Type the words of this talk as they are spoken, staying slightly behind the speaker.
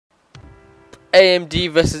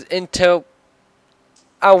AMD versus Intel.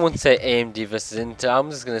 I wouldn't say AMD versus Intel. I'm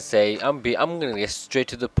just gonna say I'm gonna get straight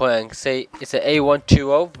to the point and say it's an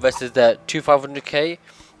A120 versus the 2500K.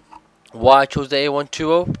 Why I chose the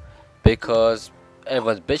A120? Because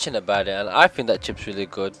everyone's bitching about it, and I think that chip's really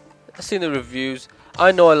good. I've seen the reviews.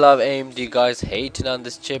 I know a lot of AMD guys hating on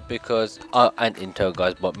this chip because and Intel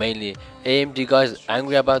guys, but mainly AMD guys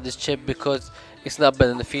angry about this chip because it's not better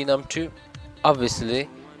than the Phenom 2. Obviously,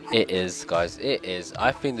 it is, guys. It is.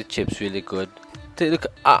 I think the chip's really good. Look,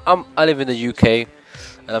 I live in the UK,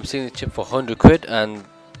 and I'm seeing the chip for 100 quid, and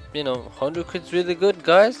you know, 100 quid's really good,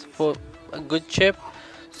 guys, for a good chip.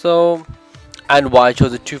 So, and why I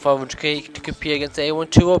chose the 2500K to compete against the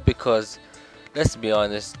A120? Because let's be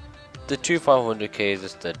honest, the 2500K is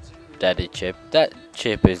just a daddy chip. That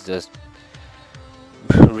chip is just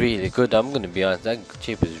really good. I'm gonna be honest, that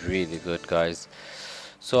chip is really good, guys.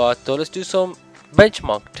 So I thought let's do some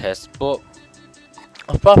benchmark tests. But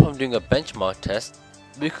apart from doing a benchmark test,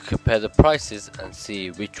 we could compare the prices and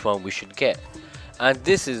see which one we should get. And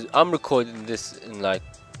this is, I'm recording this in like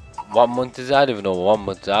 1 month. Is I don't even know 1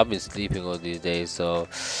 month. I've been sleeping all these days, so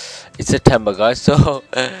it's September, guys. So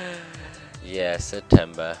yeah,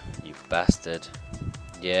 September, you bastard.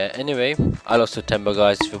 Yeah, anyway, I love September,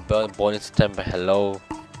 guys. If you're born in September, hello.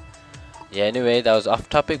 Yeah, anyway, that was off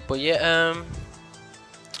topic, but yeah,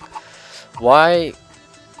 why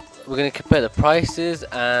we're gonna compare the prices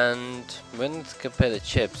and we're gonna compare the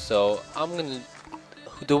chips. So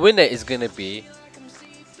the winner is gonna be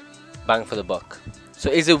bang for the buck. So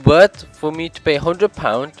is it worth for me to pay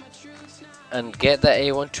 £100 and get the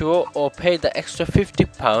A120, or pay the extra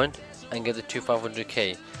 £50 and get the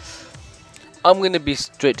 2500K? I'm gonna be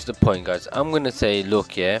straight to the point, guys. I'm gonna say,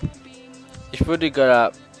 look, yeah, if you already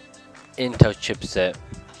got a Intel chipset,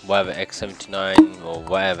 whatever X79 or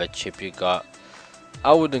whatever chip you got,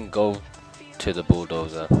 I wouldn't go to the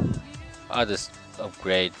bulldozer. I just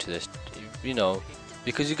upgrade to this, you know,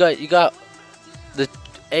 because you got the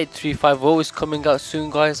 8350 is coming out soon,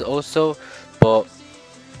 guys, also. But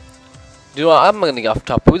you know what, I'm not gonna get off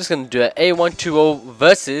topic. We're just gonna do an A120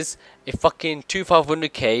 versus a fucking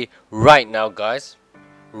 2500K right now, guys.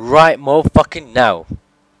 Right motherfucking now.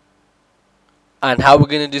 And how we're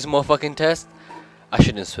gonna do this motherfucking test? I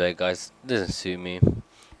shouldn't swear, guys. It doesn't suit me.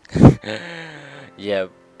 Yeah,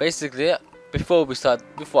 basically, before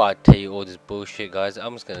I tell you all this bullshit, guys,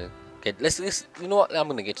 I'm just gonna let's you know what, I'm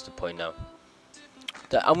gonna get to the point now.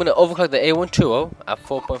 I'm gonna overclock the A120 at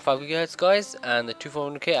 4.5 GHz, guys, and the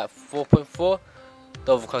 2500K at 4.4.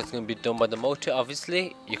 The overclock is gonna be done by the motor,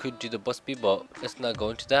 obviously. You could do the bus speed, but let's not go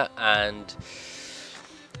into that. And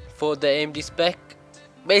for the AMD spec,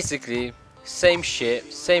 basically same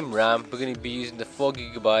shit, same RAM. We're gonna be using the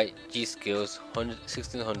 4GB G-Skills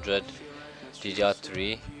 1600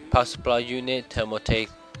 DDR3 power supply unit, Thermaltake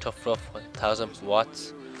Tough Rough 1000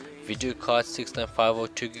 watts, video card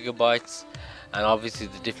 6950 2GB, and obviously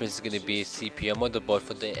the difference is going to be CPU and motherboard.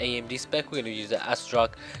 For the AMD spec, we're going to use the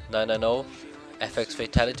ASRock 990 FX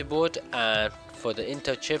Fatality board, and for the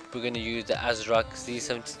Intel chip, we're going to use the ASRock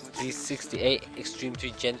Z68 Extreme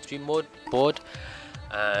 3 Gen 3 board.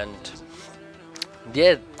 And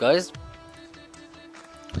yeah, guys,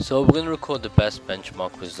 so we're going to record the best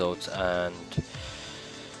benchmark results, and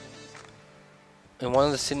in one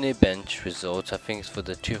of the Cinebench results, I think it's for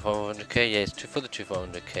the 2500K, yeah, it's for the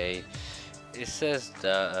 2500K, it says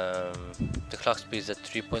that the clock speed is at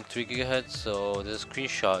 3.3 GHz, so there's a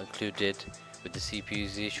screenshot included with the CPU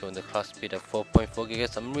Z showing the clock speed at 4.4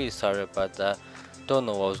 GHz. I'm really sorry about that, don't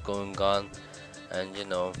know what was going on, and you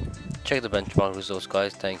know, check the benchmark results,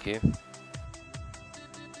 guys. Thank you.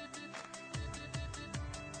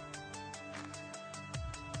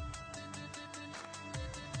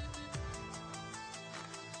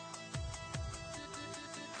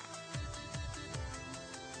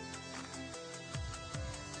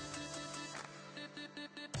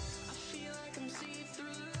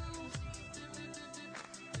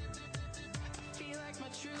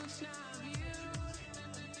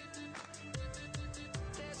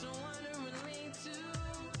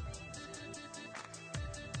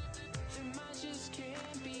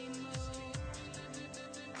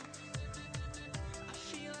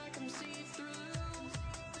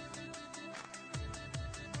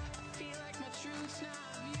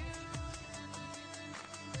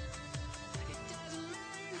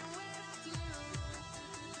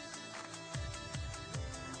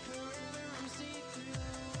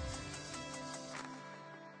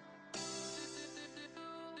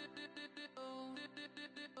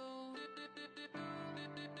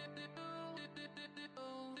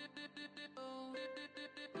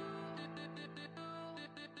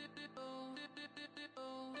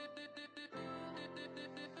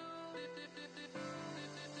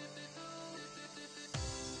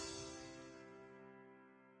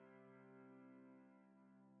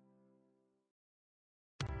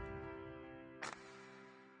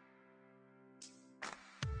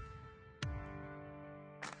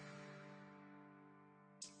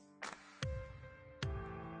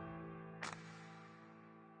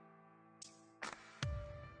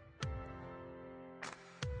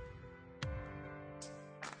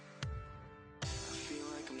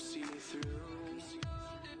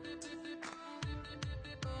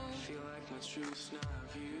 truth's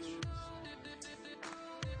not views.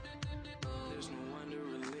 There's no one to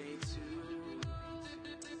relate to.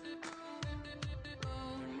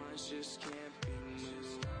 Their minds just can't be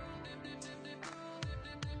moved.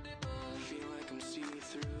 Feel like I'm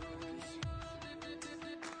see-through.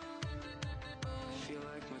 Feel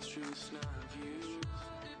like my truth's not views.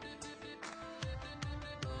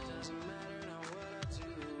 Doesn't matter now what I do.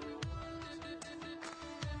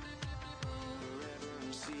 Forever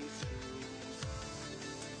I'm see-through.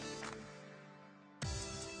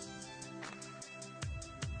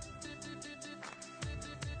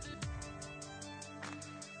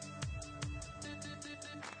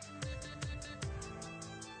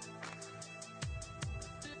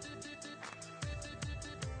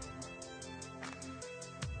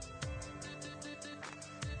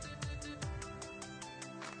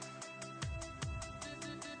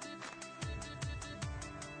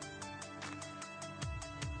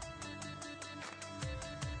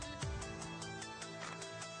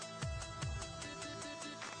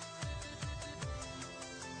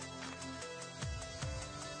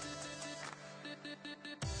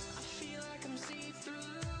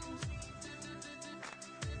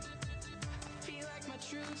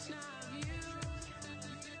 Truth's not views.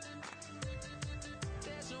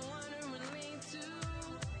 There's no one to relate to.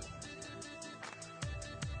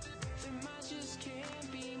 Their minds just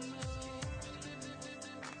can't be moved.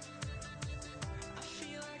 I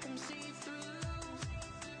feel like I'm see-through.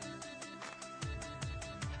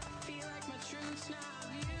 I feel like my truth's not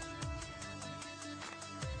views.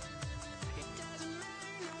 It doesn't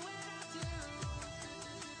matter now what I do.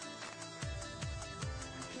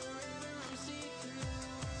 Forever I'm see-through.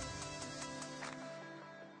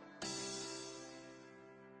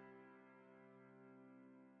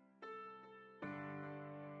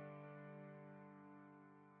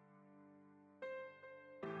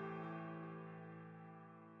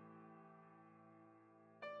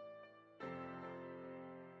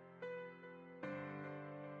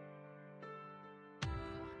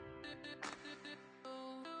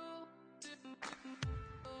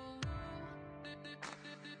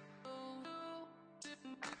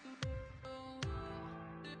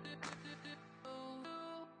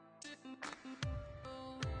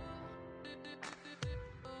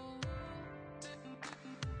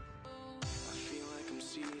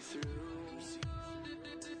 See-through.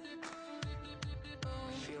 I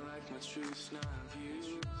feel like my truth's not views.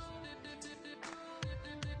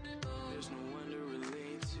 There's no one to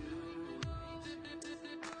relate to.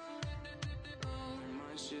 Their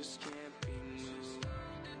minds just can't be moved.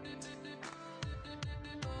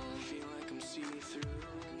 I feel like I'm see-through.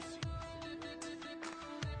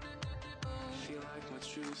 I feel like my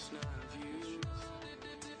truth's not views.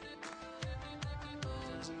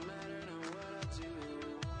 Doesn't matter now what I do.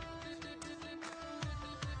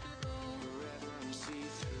 Forever I'm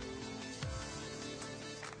see-through.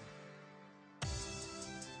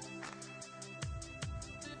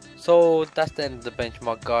 So that's the end of the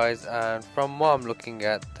benchmark, guys, and from what I'm looking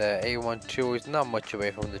at, the A12 is not much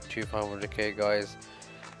away from the 2500K, guys,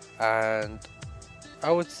 and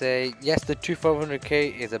I would say yes, the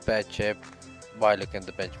 2500K is a bad chip. By looking at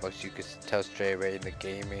the benchmarks, you could tell straight away in the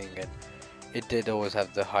gaming, and it did always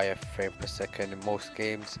have the higher frame per second in most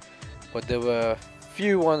games, but there were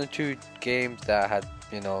few one or two games that had,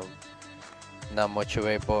 you know, not much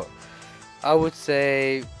away. But I would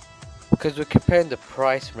say, because we're comparing the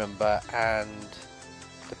price, remember, and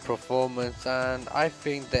the performance, and I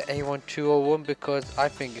think the A1201, because I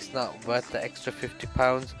think it's not worth the extra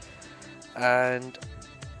 £50, and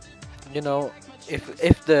you know, if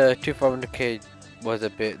the 2500K was a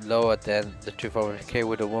bit lower, then the 2500K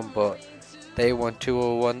would have won, but the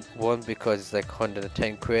A1201 won because it's like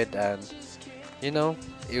 110 quid, and you know,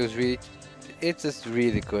 it's just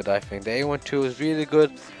really good. I think the A12 is really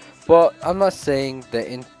good, but I'm not saying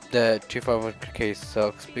the 2500K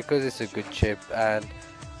sucks, because it's a good chip, and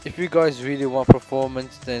if you guys really want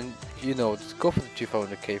performance, then you know, just go for the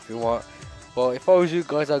 2500K if you want. But if I was you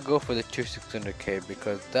guys, I'd go for the 2600K,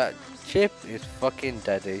 because that chip is fucking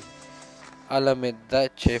daddy. I'll admit,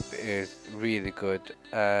 that chip is really good,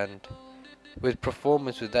 and with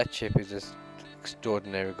performance with that chip is just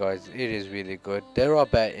extraordinary, guys. It is really good. There are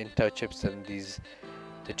better Intel chips than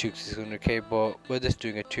the 2600K, but we're just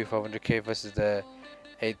doing a 2500K versus the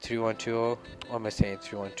 83120. What am I saying,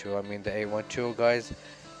 83120? I mean the 8120, guys.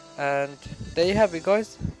 And there you have it,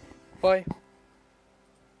 guys. Bye.